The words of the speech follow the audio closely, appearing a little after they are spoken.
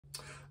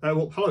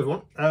Well, hello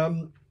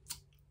everyone.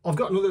 I've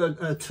got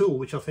another tool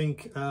which I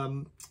think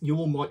you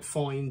all might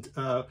find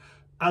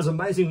as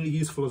amazingly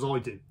useful as I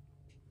do.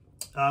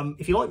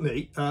 If you're like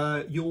me,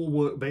 your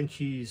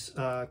workbench is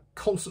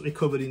constantly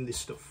covered in this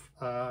stuff.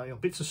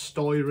 Bits of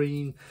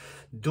styrene,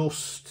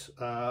 dust,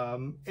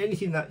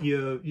 anything that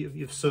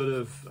you've sort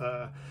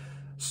of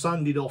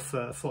sanded off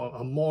for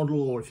a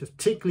model, or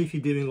particularly if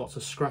you're doing lots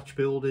of scratch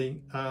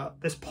building,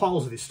 there's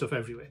piles of this stuff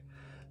everywhere.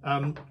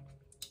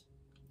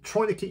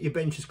 Trying to keep your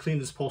bench as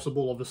clean as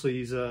possible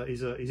obviously is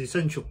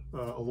essential,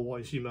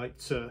 otherwise you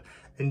might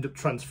end up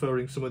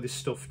transferring some of this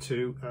stuff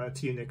to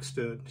your next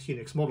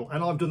model,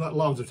 and I've done that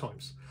loads of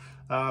times.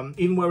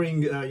 Even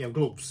wearing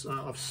gloves,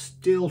 I've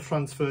still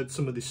transferred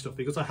some of this stuff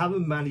because I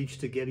haven't managed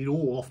to get it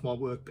all off my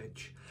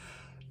workbench,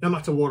 no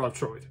matter what I've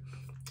tried.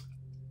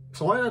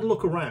 So I had a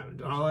look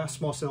around and I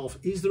asked myself,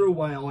 is there a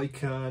way I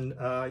can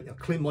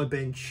clean my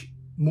bench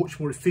much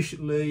more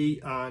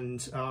efficiently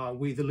and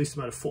with the least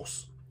amount of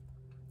fuss?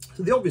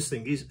 So the obvious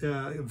thing is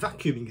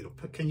vacuuming it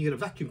up. Can you get a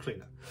vacuum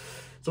cleaner?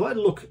 So I had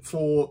a look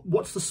for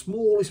what's the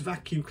smallest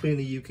vacuum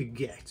cleaner you could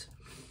get,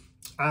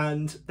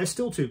 and they're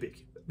still too big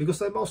because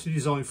they're mostly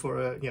designed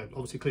for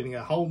obviously cleaning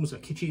our homes, our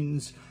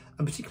kitchens,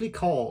 and particularly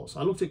cars.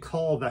 I looked at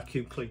car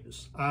vacuum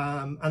cleaners,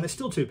 and they're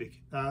still too big.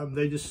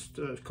 They're just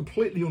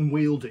completely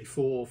unwieldy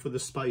for the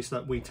space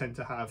that we tend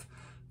to have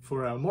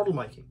for our model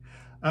making.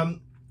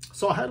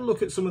 So I had a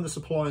look at some of the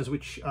suppliers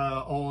which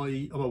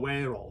I am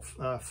aware of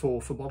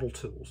for model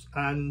tools,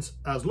 and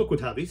as luck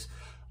would have it,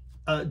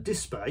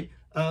 Dspiae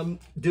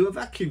do a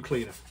vacuum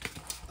cleaner,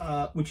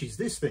 which is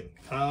this thing.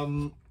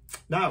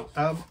 Now,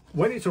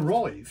 when it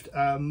arrived,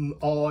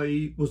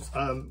 I was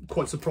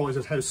quite surprised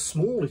at how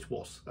small it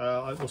was.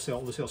 Obviously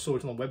I saw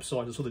it on the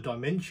website and saw the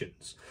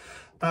dimensions,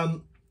 but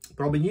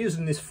I've been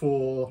using this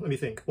for, let me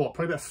think,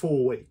 probably about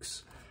 4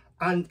 weeks,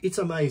 and it's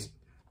amazing.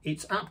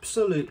 It's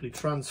absolutely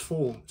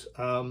transformed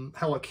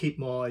how I keep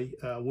my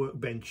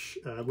workbench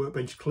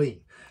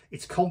clean.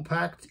 It's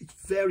compact, it's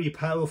very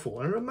powerful,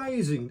 and an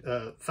amazing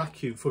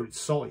vacuum for its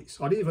size.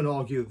 I'd even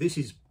argue this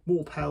is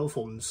more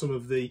powerful than some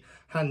of the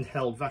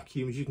handheld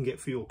vacuums you can get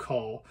for your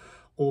car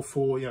or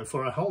for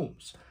for our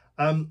homes.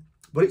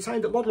 But it's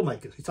aimed at model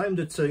makers. It's aimed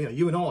at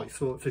you and I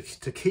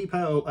to keep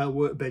our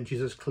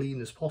workbenches as clean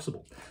as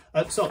possible.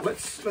 So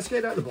let's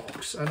get out of the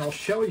box, and I'll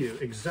show you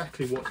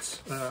exactly what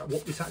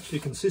this actually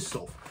consists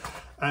of,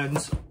 and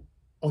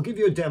I'll give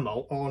you a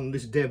demo on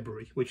this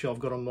debris which I've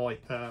got on my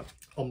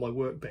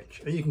workbench,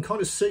 and you can kind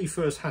of see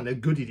firsthand how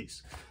good it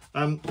is.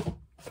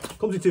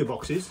 Comes in 2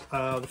 boxes.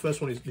 The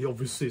first one is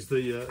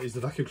the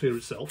vacuum cleaner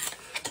itself.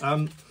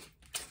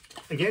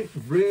 Again,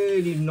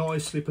 really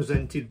nicely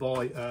presented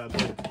by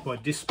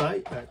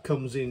Dspiae.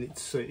 Comes in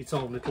its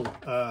own little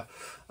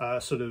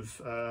sort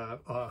of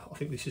I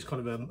think this is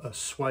kind of a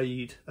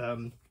suede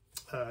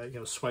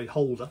suede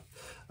holder.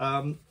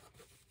 So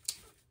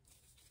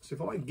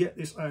if I get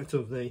this out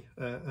of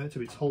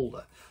its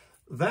holder,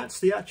 that's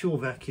the actual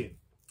vacuum,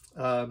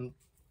 and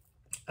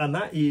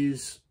that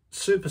is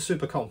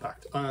super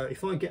compact.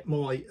 If I get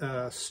my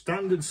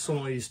standard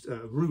sized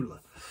ruler,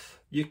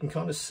 you can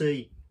kind of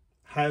see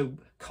how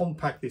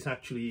compact this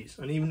actually is,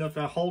 and even if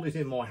I hold it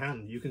in my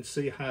hand, you can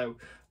see how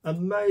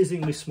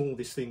amazingly small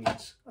this thing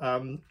is.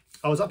 I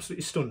was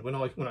absolutely stunned when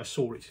I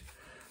saw it.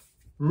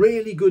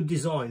 Really good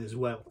design as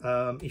well.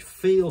 It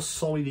feels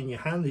solid in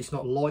your hand. It's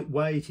not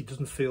lightweight. It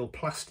doesn't feel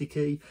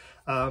plasticky.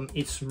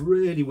 It's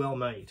really well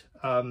made.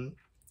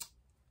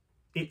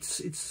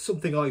 It's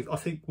something I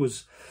think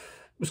was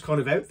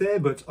kind of out there,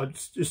 but I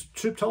just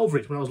tripped over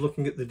it when I was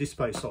looking at the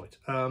Dspiae site.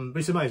 But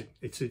it's amazing.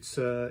 It's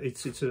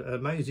an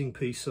amazing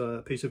piece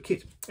of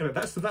kit. Anyway,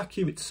 that's the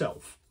vacuum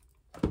itself.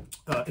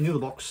 In the other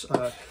box,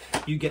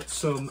 you get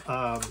some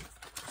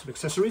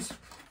accessories,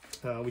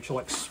 which I'll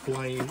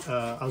explain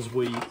as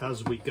we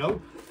go.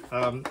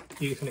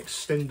 You get an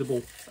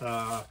extendable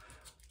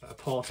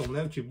part on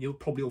there, which you're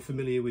probably all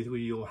familiar with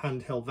your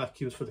handheld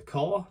vacuums for the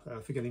car,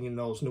 for getting in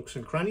those nooks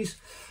and crannies.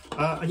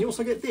 And you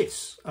also get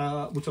this,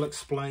 which I'll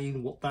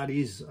explain what that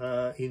is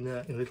in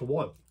a little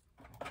while.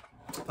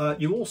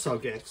 You also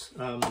get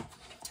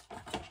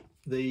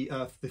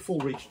the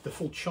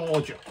full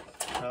charger,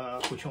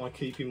 which I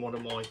keep in one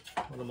of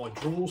my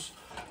drawers.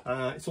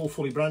 It's all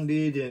fully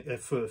branded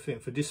for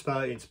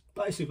Dspiae. It's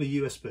basically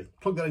USB.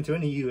 Plug that into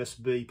any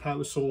USB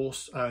power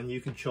source, and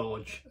you can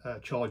charge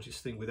this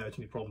thing without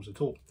any problems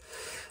at all.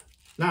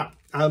 Now,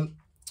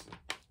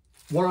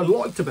 what I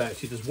liked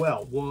about it as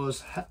well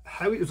was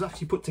how it was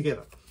actually put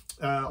together.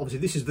 Obviously,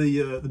 this is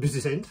the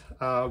business end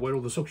where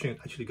all the suction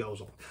actually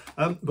goes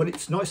on, but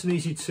it's nice and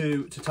easy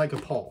to take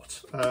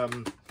apart.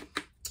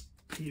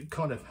 You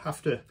kind of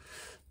have to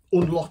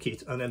unlock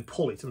it and then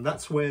pull it, and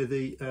that's where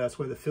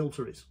the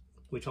filter is,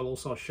 which I'll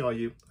also show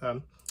you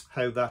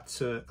how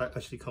that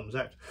actually comes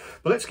out.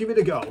 But let's give it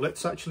a go.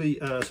 Let's actually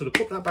sort of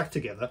put that back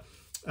together.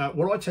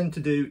 What I tend to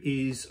do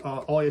is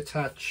I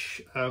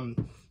attach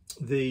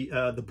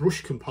the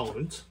brush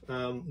component,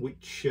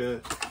 which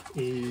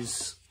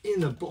is in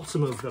the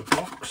bottom of the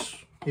box.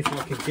 If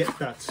I can get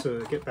that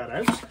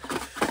out,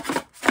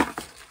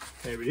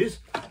 there it is.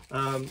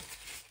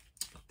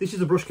 This is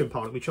the brush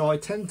component, which I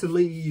tend to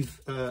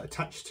leave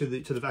attached to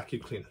the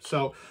vacuum cleaner.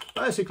 So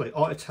basically,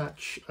 I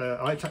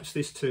attach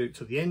this to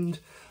the end,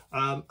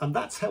 and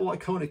that's how I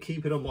kind of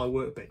keep it on my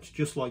workbench,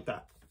 just like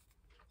that.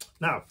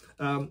 Now,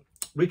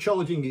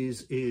 recharging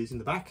is in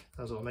the back,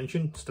 as I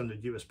mentioned,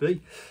 standard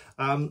USB.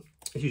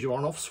 This is your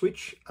on-off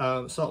switch.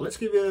 So let's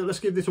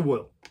give this a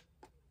whirl.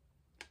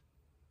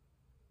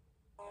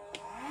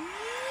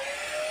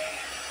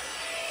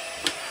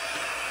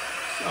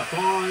 So if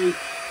I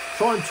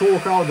try and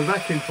torque out the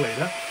vacuum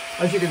cleaner,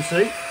 as you can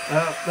see,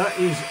 that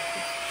is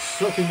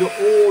sucking up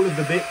all of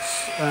the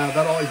bits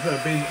that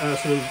I've been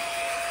sort of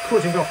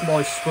cutting off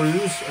my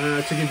screws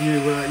to give you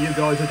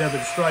guys a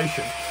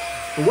demonstration.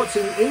 But what's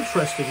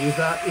interesting is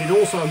that it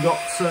also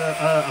got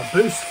a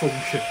boost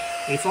function.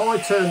 If I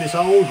turn this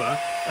over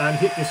and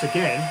hit this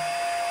again,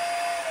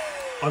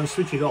 I can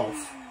switch it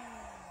off.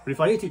 But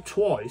if I hit it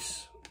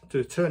twice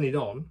to turn it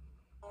on,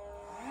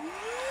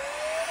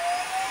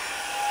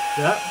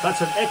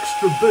 that's an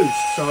extra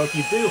boost. So if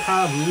you do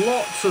have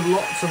lots and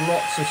lots and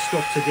lots of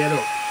stuff to get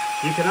up,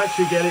 you can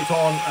actually get it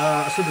on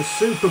a sort of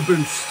super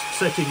boost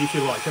setting, if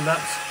you like, and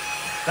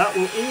that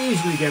will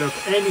easily get up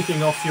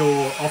anything off your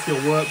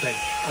workbench.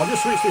 I'll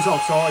just switch this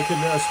off so I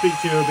can speak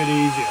to you a bit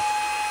easier.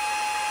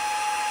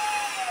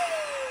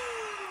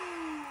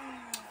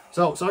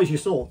 So as you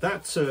saw,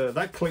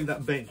 that cleaned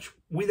that bench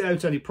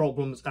without any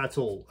problems at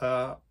all.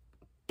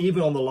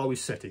 Even on the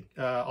lowest setting.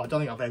 I don't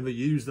think I've ever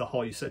used the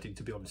highest setting,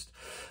 to be honest.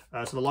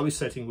 So the lowest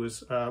setting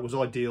was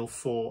ideal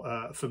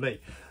for me.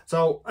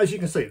 So as you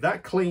can see,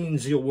 that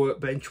cleans your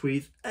workbench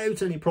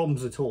without any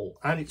problems at all,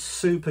 and it's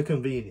super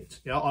convenient.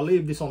 You know, I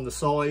leave this on the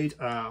side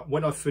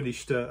when I've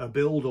finished a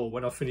build, or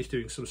when I've finished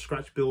doing some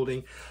scratch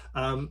building.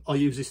 I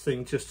use this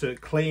thing just to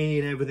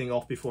clean everything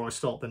off before I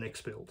start the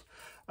next build.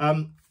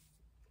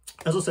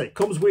 As I say, it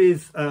comes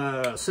with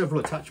several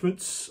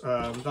attachments.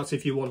 That's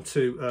if you want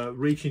to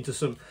reach into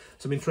some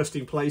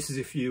interesting places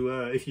if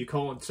you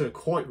can't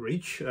quite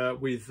reach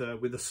with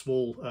a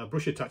small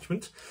brush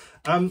attachment.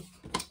 I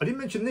didn't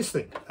mention this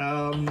thing.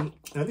 Now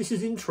this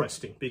is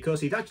interesting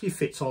because it actually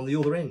fits on the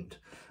other end.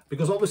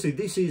 Because obviously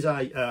this is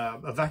a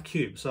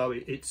vacuum, so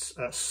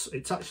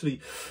it's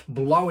actually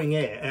blowing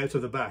air out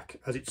of the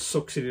back as it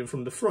sucks it in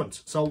from the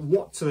front. So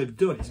what they've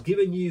done is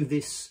given you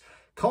this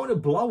kind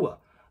of blower.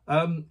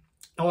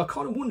 Now I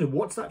kind of wondered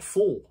what's that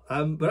for,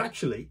 but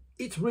actually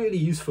it's really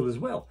useful as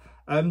well.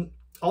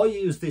 I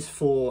use this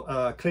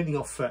for cleaning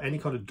off any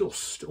kind of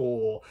dust,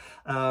 or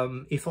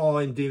if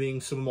I'm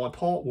doing some of my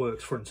part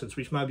works, for instance,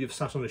 which maybe have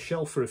sat on a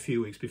shelf for a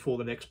few weeks before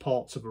the next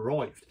parts have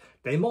arrived.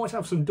 They might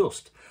have some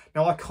dust.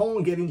 Now I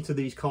can't get into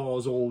these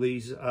cars or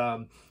these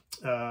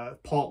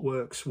part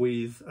works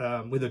with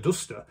a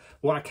duster.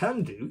 What I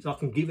can do is I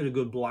can give it a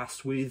good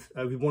blast with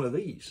one of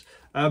these.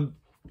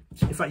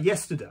 In fact,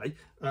 yesterday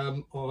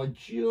I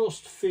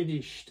just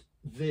finished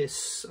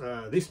this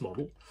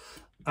model,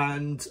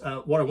 and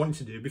what I wanted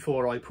to do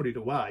before I put it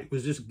away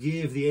was just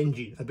give the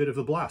engine a bit of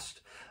a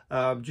blast,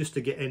 just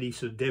to get any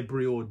sort of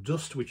debris or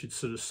dust which had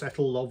sort of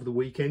settled over the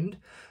weekend.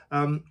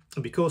 And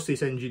because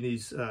this engine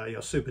is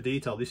super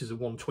detailed, this is a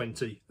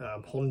 120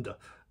 Honda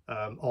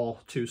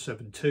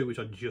R272, which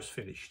I just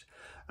finished.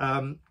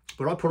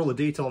 But I put all the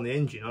detail on the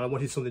engine, and I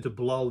wanted something to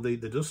blow the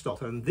dust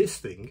off, and this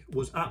thing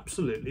was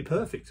absolutely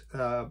perfect.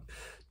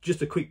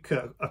 Just a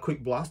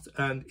quick blast,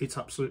 and it's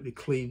absolutely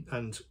clean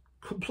and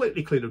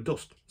completely clean of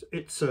dust.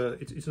 It's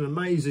an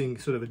amazing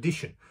sort of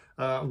addition.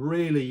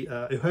 Really,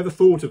 whoever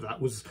thought of that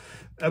was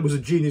a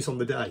genius on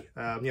the day.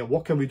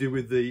 What can we do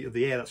with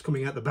the air that's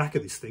coming out the back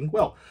of this thing?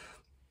 Well,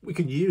 we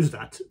can use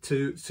that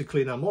to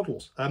clean our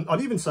models.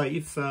 I'd even say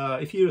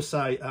if you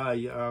say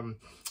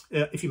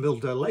if you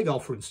build a Lego,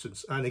 for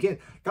instance, and again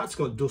that's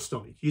got dust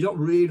on it, you don't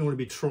really want to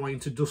be trying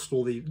to dust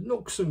all the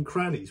nooks and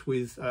crannies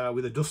with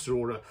a duster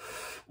or an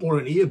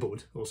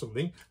earbud or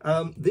something.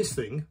 This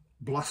thing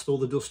blasts all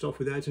the dust off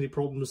without any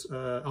problems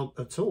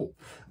at all.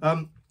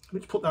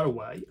 Let's put that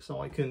away so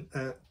I can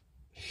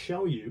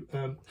show you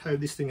how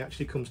this thing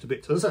actually comes to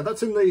bits. As I said,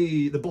 that's in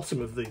the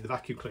bottom of the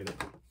vacuum cleaner.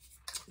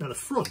 Now the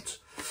front,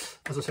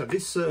 as I said,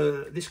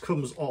 this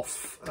comes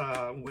off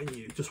when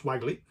you just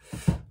waggle it,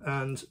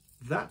 and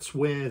that's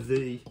where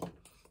the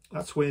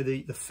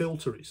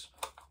filter is.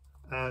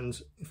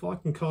 And if I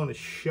can kind of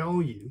show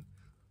you,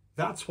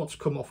 that's what's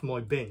come off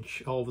my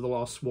bench over the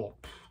last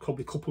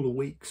probably couple of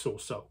weeks or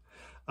so.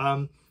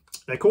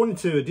 According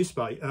to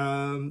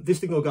Dspiae, this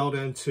thing will go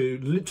down to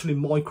literally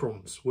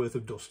microns worth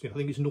of dust. I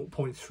think it's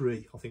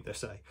 0.3, I think they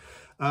say.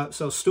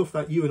 So stuff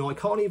that you and I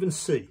can't even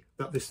see,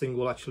 that this thing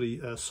will actually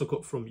suck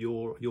up from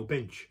your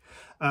bench.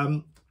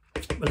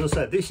 As I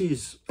said, this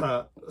is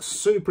a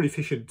super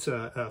efficient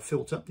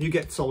filter. You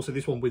get also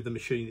this one with the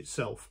machine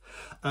itself.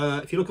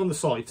 If you look on the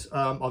site,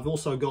 I've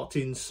also got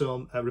in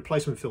some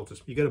replacement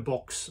filters. You get a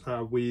box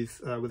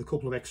with a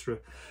couple of extra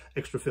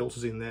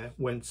filters in there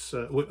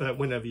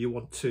whenever you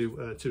want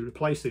to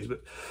replace these.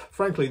 But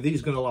frankly,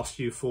 these are going to last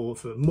you for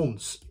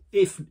months,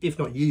 if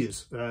not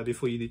years,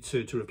 before you need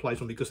to replace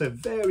them, because they're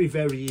very,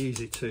 very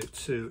easy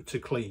to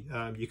clean.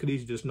 You can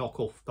easily just knock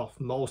off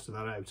most of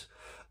that out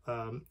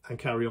and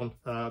carry on,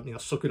 you know,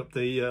 sucking up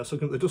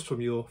the dust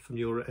from your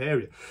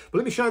area. But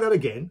let me show that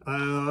again.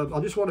 I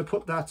just want to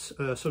put that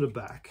sort of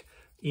back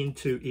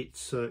into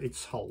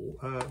its hole.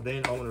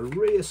 Then I want to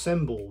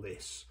reassemble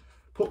this.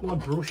 Put my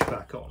brush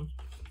back on,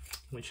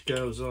 which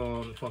goes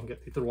on, if I can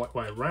get it the right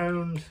way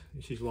around,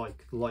 which is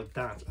like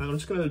that. And I'm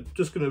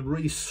just gonna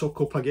really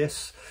suck up, I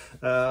guess,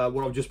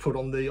 what I've just put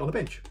on the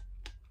bench.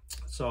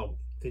 So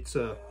it's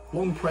a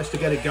long press to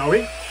get it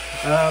going,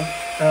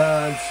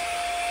 and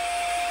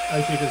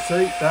as you can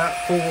see,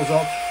 that pulls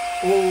off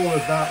all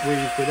of that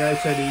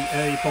without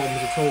any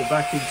problems at all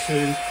back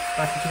into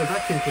the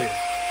vacuum cleaner.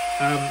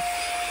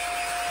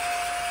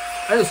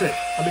 As I said,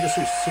 let me just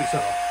switch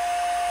that off.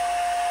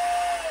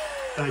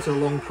 And it's a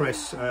long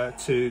press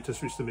to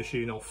switch the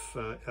machine off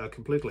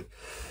completely.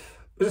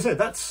 As I said,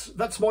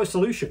 that's my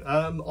solution.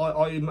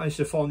 I managed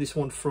to find this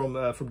one from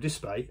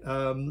Dspiae,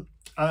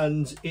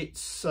 and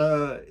it's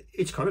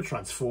kind of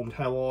transformed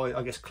how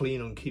I guess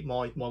clean and keep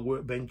my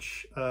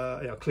workbench you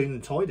know, clean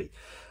and tidy.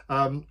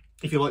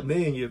 If you're like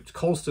me and you're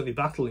constantly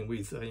battling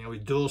with you know,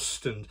 with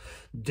dust and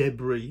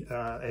debris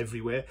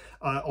everywhere,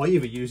 I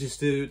even use this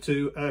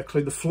to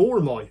clean the floor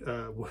in my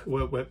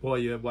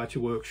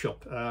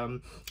workshop,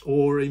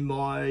 or in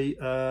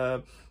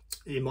my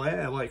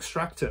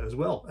extractor as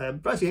well.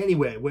 Basically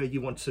anywhere where you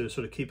want to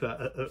sort of keep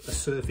a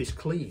surface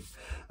clean.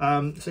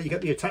 So you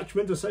get the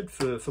attachment, as I said,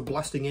 for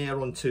blasting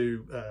air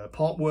onto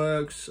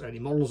partworks, any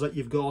models that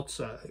you've got.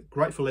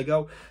 Great for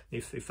Lego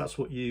if that's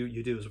what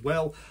you do as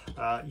well.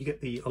 You get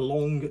a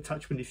long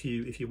attachment if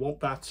you want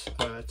that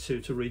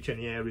to reach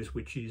any areas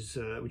which is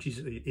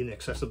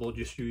inaccessible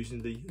just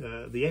using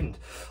the end.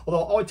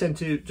 Although I tend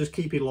to just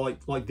keep it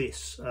like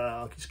this.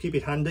 Just keep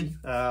it handy,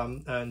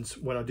 and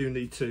when I do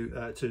need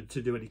to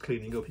do any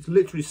cleaning up, it's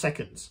literally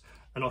seconds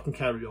and I can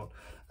carry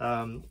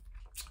on.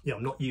 You know,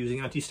 not using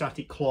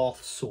anti-static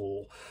cloths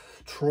or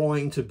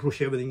trying to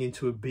brush everything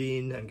into a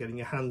bin and getting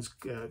your hands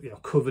you know,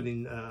 covered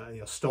in you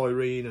know,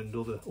 styrene and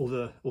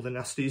other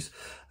nasties.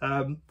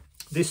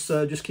 This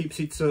just keeps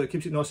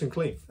it nice and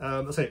clean.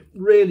 I say,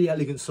 really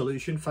elegant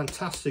solution,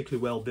 fantastically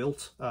well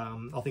built.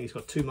 I think it's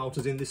got 2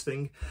 motors in this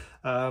thing.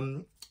 I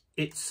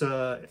think it's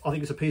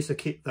a piece of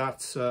kit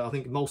that I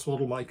think most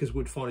model makers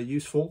would find it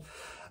useful.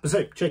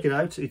 So check it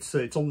out. It's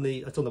on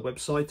the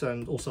website,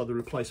 and also the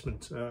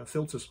replacement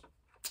filters.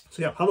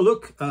 So yeah, have a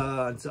look.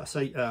 And I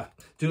say,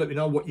 do let me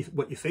know what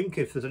you think.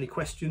 If there's any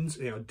questions,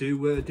 you know,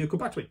 do come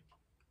back to me.